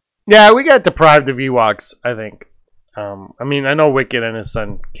 Yeah, we got deprived of Ewoks, I think. I mean, I know Wicket and his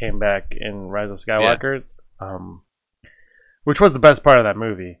son came back in Rise of Skywalker, which was the best part of that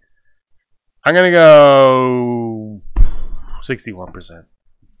movie. I'm going to go 61%.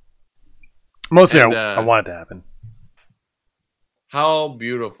 Mostly I want it to happen. How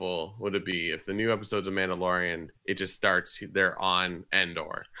beautiful would it be if the new episodes of Mandalorian, it just starts, they're on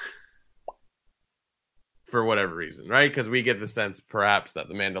Endor? For whatever reason, right? Because we get the sense perhaps that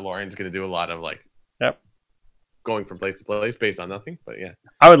the Mandalorian's going to do a lot of like going from place to place based on nothing, but yeah.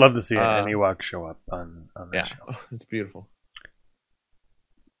 I would love to see an Ewok show up on that show. It's beautiful.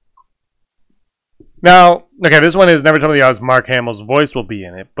 Now, okay, this one is never tell me the odds Mark Hamill's voice will be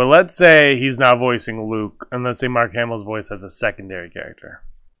in it, but let's say he's now voicing Luke, and let's say Mark Hamill's voice has a secondary character.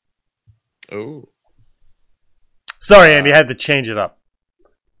 Oh. Sorry, Andy, I had to change it up.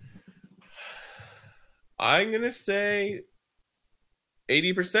 I'm going to say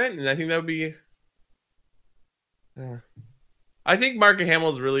 80%, and I think that would be... I think Mark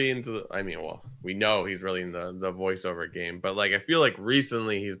Hamill's really into we know he's really in the voiceover game, but like I feel like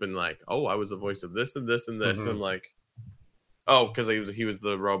recently he's been like, oh, I was the voice of this and this and this, and like, oh, because he was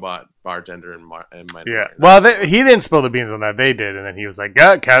the robot bartender in yeah. Well, he didn't spill the beans on that. They did, and then he was like,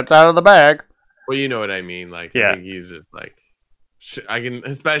 cat's out of the bag. Well, you know what I mean. Like, yeah. I think he's just like, I can,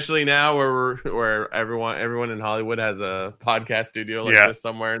 especially now where everyone in Hollywood has a podcast studio like this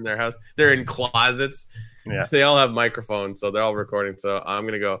somewhere in their house. They're in closets. Yeah, they all have microphones, so they're all recording. So I'm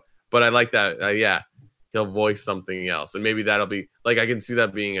gonna go, but I like that. Yeah, he'll voice something else, and maybe that'll be like I can see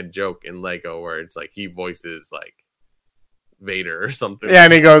that being a joke in Lego, where it's like he voices like Vader or something. Yeah,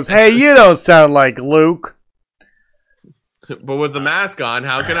 and he goes, "Hey, you don't sound like Luke." But with the mask on,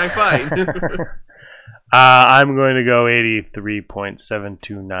 how can I fight? I'm going to go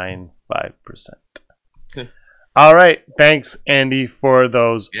 83.7295%. All right. Thanks, Andy, for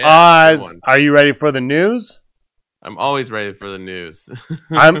those odds. Are you ready for the news? I'm always ready for the news.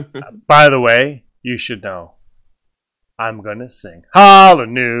 By the way, you should know. I'm gonna sing Holla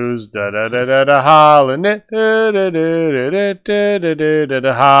News, da da da da da Holla News,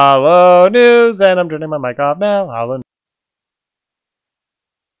 Holla News, and I'm turning my mic off now. Holla News.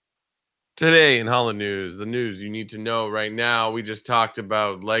 Today in Holla News, the news you need to know right now. We just talked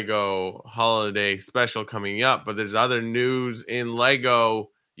about Lego Holiday Special coming up, but there's other news in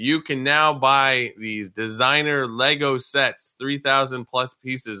Lego. You can now buy these designer Lego sets, 3,000 plus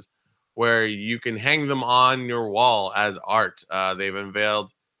pieces, where you can hang them on your wall as art. They've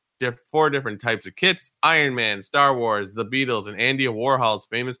unveiled 4 different types of kits: Iron Man, Star Wars, The Beatles, and Andy Warhol's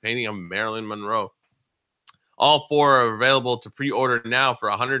famous painting of Marilyn Monroe. All 4 are available to pre-order now for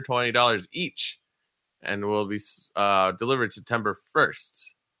 $120 each, and will be delivered September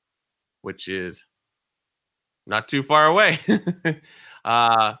 1st, which is not too far away.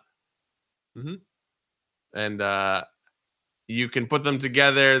 And you can put them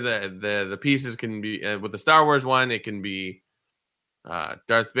together. The pieces can be with the Star Wars one. It can be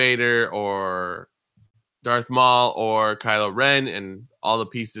Darth Vader or Darth Maul or Kylo Ren, and all the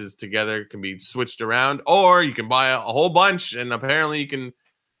pieces together can be switched around. Or you can buy a whole bunch, and apparently you can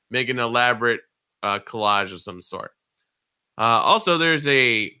make an elaborate collage of some sort. Also, there's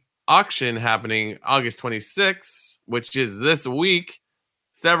a auction happening August 26th, which is this week.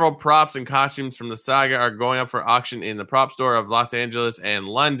 Several props and costumes from the saga are going up for auction in the prop store of Los Angeles and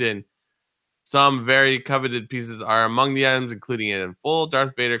London. Some very coveted pieces are among the items, including a full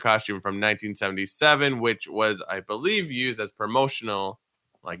Darth Vader costume from 1977, which was, I believe, used as promotional,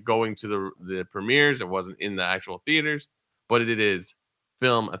 like going to the premieres. It wasn't in the actual theaters, but it is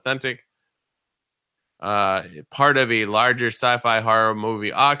film authentic. Part of a larger sci-fi horror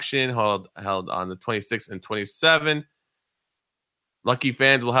movie auction held on the 26th and 27th. Lucky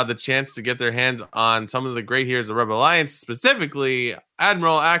fans will have the chance to get their hands on some of the great heroes of Rebel Alliance, specifically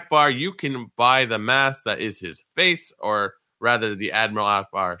Admiral Ackbar. You can buy the mask that is his face, or rather the Admiral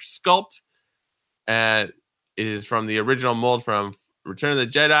Ackbar sculpt. And it is from the original mold from Return of the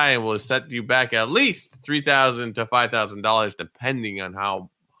Jedi and will set you back at least $3,000 to $5,000, depending on how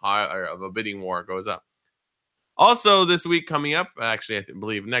high of a bidding war goes up. Also, this week coming up, actually, I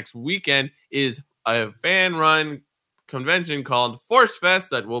believe next weekend, is a fan-run convention called Force Fest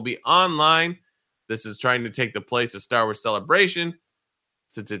that will be online. This is trying to take the place of Star Wars Celebration,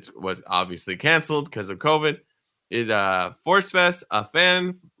 since it was obviously canceled because of COVID. Force Fest, a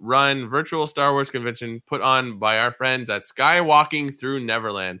fan-run virtual Star Wars convention put on by our friends at Skywalking Through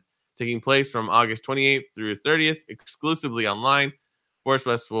Neverland, taking place from August 28th through 30th, exclusively online. Force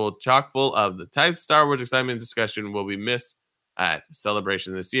Fest will chock full of the type of Star Wars excitement and discussion will be missed at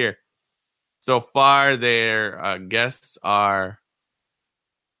Celebration this year. So far, their guests are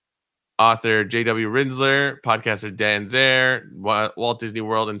author J.W. Rinsler, podcaster Dan Zare, Walt Disney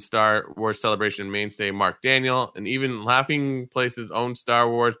World and Star Wars Celebration mainstay Mark Daniel, and even Laughing Place's own Star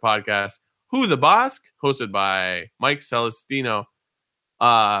Wars podcast, Who the Bosk, hosted by Mike Celestino.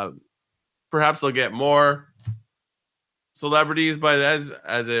 Perhaps they'll get more celebrities, but as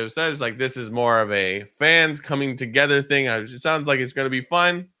it said, it's like this is more of a fans coming together thing. It sounds like it's going to be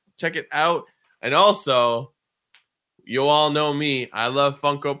fun. Check it out. And also, you all know me. I love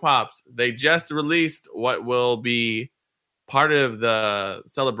Funko Pops. They just released what will be part of the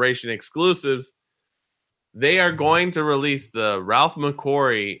Celebration exclusives. They are going to release the Ralph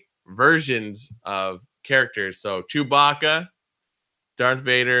McQuarrie versions of characters. So Chewbacca, Darth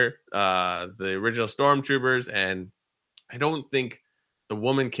Vader, the original Stormtroopers, and I don't think the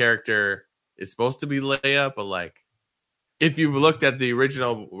woman character is supposed to be Leia, but like, if you've looked at the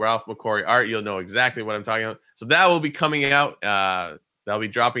original Ralph McQuarrie art, you'll know exactly what I'm talking about. So that will be coming out. They'll be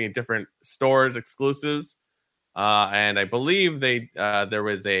dropping in different stores exclusives. And I believe there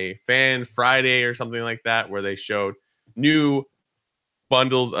was a Fan Friday or something like that where they showed new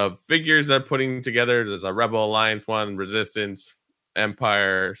bundles of figures they're putting together. There's a Rebel Alliance one, Resistance,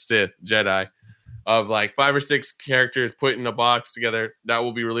 Empire, Sith, Jedi, of like 5 or 6 characters put in a box together. That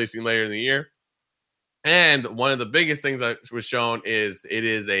will be releasing later in the year. And one of the biggest things that was shown is it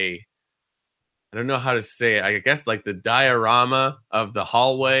is I don't know how to say it. I guess like the diorama of the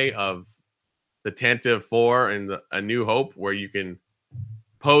hallway of the Tantive 4 and A New Hope, where you can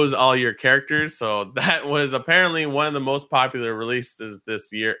pose all your characters. So that was apparently one of the most popular releases this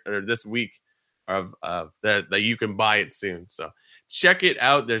year or this week of that you can buy it soon. So check it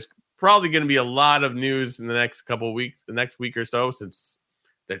out. There's probably going to be a lot of news in the next couple of weeks, the next week or so, since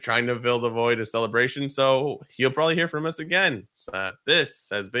they're trying to fill the void of Celebration, so he'll probably hear from us again. So this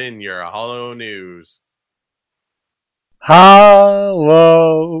has been your Hollow News.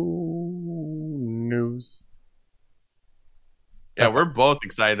 Hollow News. Yeah, we're both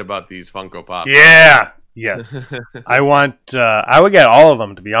excited about these Funko Pops. Yeah. Yes. I would get all of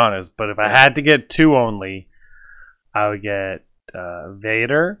them, to be honest, but if I had to get 2 only, I would get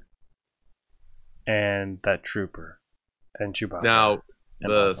Vader and that Trooper and Chewbacca. Now,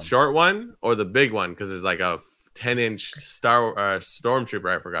 the short one or the big one? Because there's like a 10-inch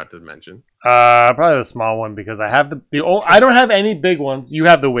Stormtrooper I forgot to mention. Probably the small one, because I have I don't have any big ones. You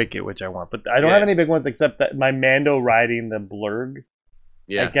have the Wicket, which I want, but I don't have any big ones except that my Mando riding the Blurg.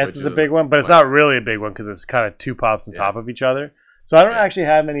 Yeah, I guess is a big one, but it's not really a big one because it's kind of 2 pops on top of each other. So I don't actually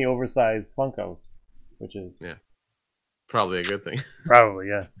have any oversized Funkos, which is probably a good thing. Probably,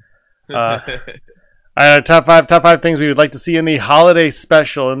 yeah. Top five things we would like to see in the holiday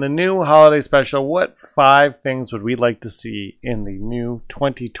special. In the new holiday special, what 5 things would we like to see in the new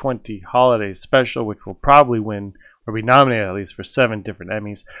 2020 holiday special, which will probably win or be nominated at least for 7 different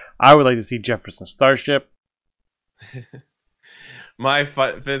Emmys? I would like to see Jefferson Starship. My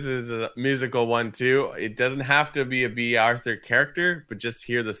 5th is a musical one too. It doesn't have to be a B. Arthur character, but just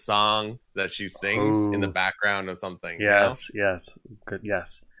hear the song that she sings in the background of something. Yes, yes, good,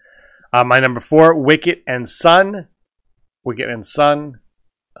 yes. My number 4, Wicket and Sun. Wicket and Sun.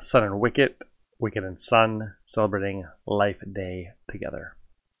 Sun and Wicket. Wicket and Sun celebrating Life Day together.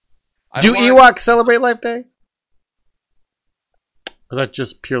 Do Ewoks celebrate Life Day? Or is that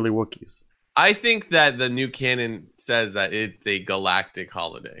just purely Wookiees? I think that the new canon says that it's a galactic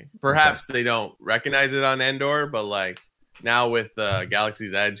holiday. Perhaps they don't recognize it on Endor, but like now with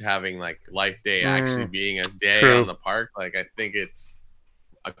Galaxy's Edge having like Life Day actually being a day on the park, like I think it's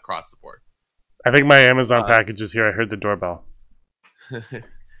across the board. I think my Amazon package is here. I heard the doorbell.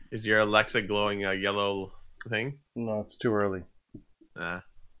 Is your Alexa glowing a yellow thing? No, it's too early.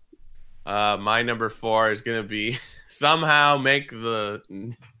 My number 4 is gonna be somehow make the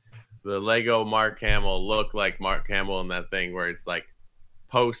Lego Mark Hamill look like Mark Hamill in that thing where it's like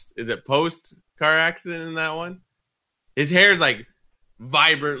post car accident in that one? His hair is like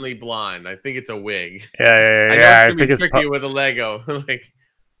vibrantly blonde. I think it's a wig. Yeah. I think it's tricky with a Lego. Like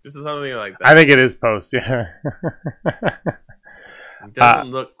just something like that. I think it is post, yeah. It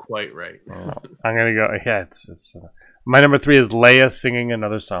doesn't look quite right. I'm gonna go, it's just my number 3 is Leia singing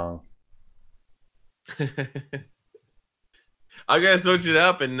another song. I'm gonna switch it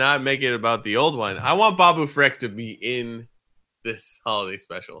up and not make it about the old one. I want Babu Frick to be in this holiday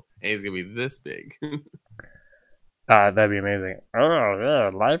special, and he's gonna be this big. That'd be amazing. Oh yeah,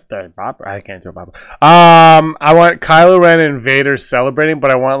 Life Day, Bob. I can't do a Bob. I want Kylo Ren and Vader celebrating,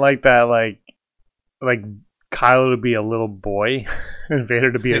 but I want like that, like Kylo to be a little boy and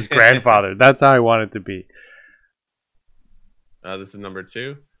Vader to be his grandfather. That's how I want it to be. This is number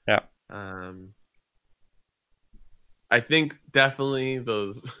 2. Yeah. I think definitely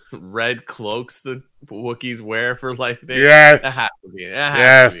those red cloaks the Wookiees wear for Life Day. Yes. That has to be.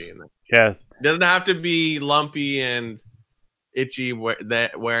 Has to be in there. Yes. It doesn't have to be lumpy and itchy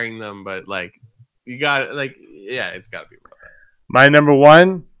wearing them, but like you got it. Like it's got to be. My number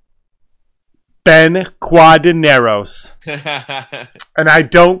 1, Ben Quadineros, and I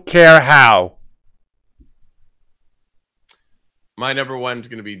don't care how. My number 1 is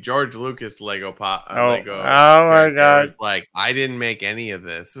going to be George Lucas Lego Pop. Lego. Oh my God! Like I didn't make any of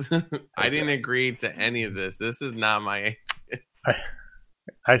this. I didn't agree to any of this. This is not my.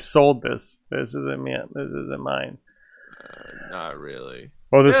 I sold this. This isn't me. This isn't mine. Not really.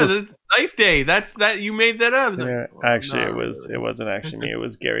 Well, this was Life Day. That's that you made that up. Actually, it wasn't actually me. It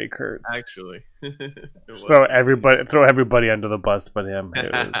was Gary Kurtz. Actually, throw everybody under the bus, but him.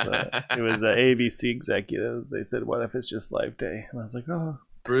 It was ABC executives. They said, "What if it's just Life Day?" And I was like, "Oh."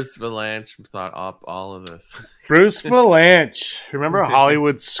 Bruce Valanche thought up all of this. Bruce Valanche. Remember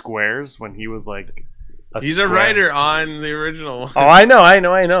Hollywood Squares when he was like. He's a writer on the original. Oh, I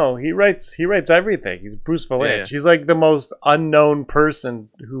know. He writes everything. He's Bruce Valanche. Yeah. He's like the most unknown person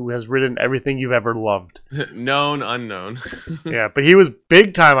who has written everything you've ever loved. Known, unknown. Yeah, but he was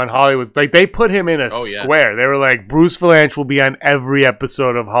big time on Hollywood. Like they put him in a square. They were like, Bruce Valanche will be on every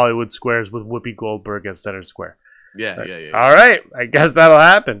episode of Hollywood Squares with Whoopi Goldberg as center square. Yeah. All right, I guess that'll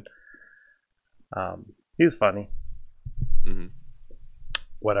happen. He's funny. Mm-hmm.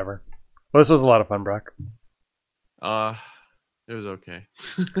 Whatever. Well, this was a lot of fun, Brock. It was okay.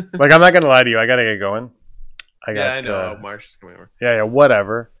 Like, I'm not going to lie to you. I got to get going. I know. Marsh is coming over. Yeah,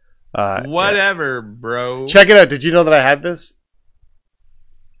 whatever. Whatever, bro. Check it out. Did you know that I had this?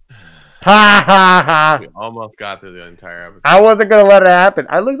 Ha ha ha. We almost got through the entire episode. I wasn't going to let it happen.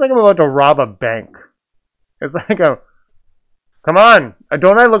 It looks like I'm about to rob a bank. It's like a... Come on.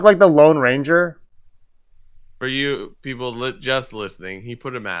 Don't I look like the Lone Ranger? For you people just listening, he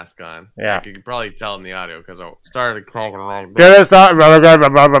put a mask on. Yeah. Like you can probably tell in the audio because I started crawling around.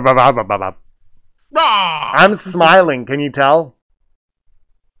 I'm smiling. Can you tell?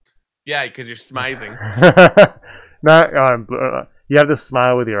 Yeah, because you're smizing. You have to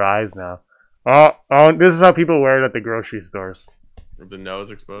smile with your eyes now. Oh, this is how people wear it at the grocery stores. With the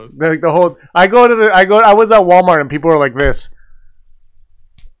nose exposed. Like the whole. I was at Walmart and people were like this.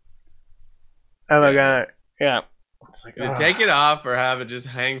 Oh my god. Yeah. It's like, take it off or have it just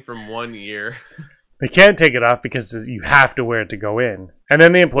hang from one ear. They can't take it off because you have to wear it to go in. And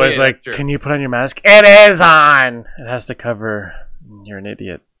then the employee's like, true. "Can you put on your mask?" It is on. It has to cover. You're an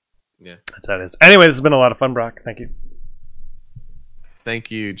idiot. Yeah. That's how it is. Anyway, this has been a lot of fun, Brock. Thank you.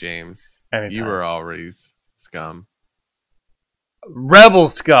 Thank you, James. Anytime. You were always scum. Rebel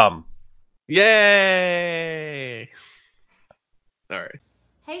scum. Yay! All right.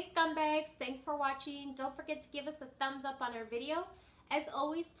 Hey scumbags, thanks for watching. Don't forget to give us a thumbs up on our video. As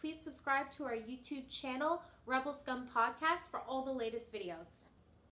always, please subscribe to our YouTube channel, Rebel Scum Podcast, for all the latest videos.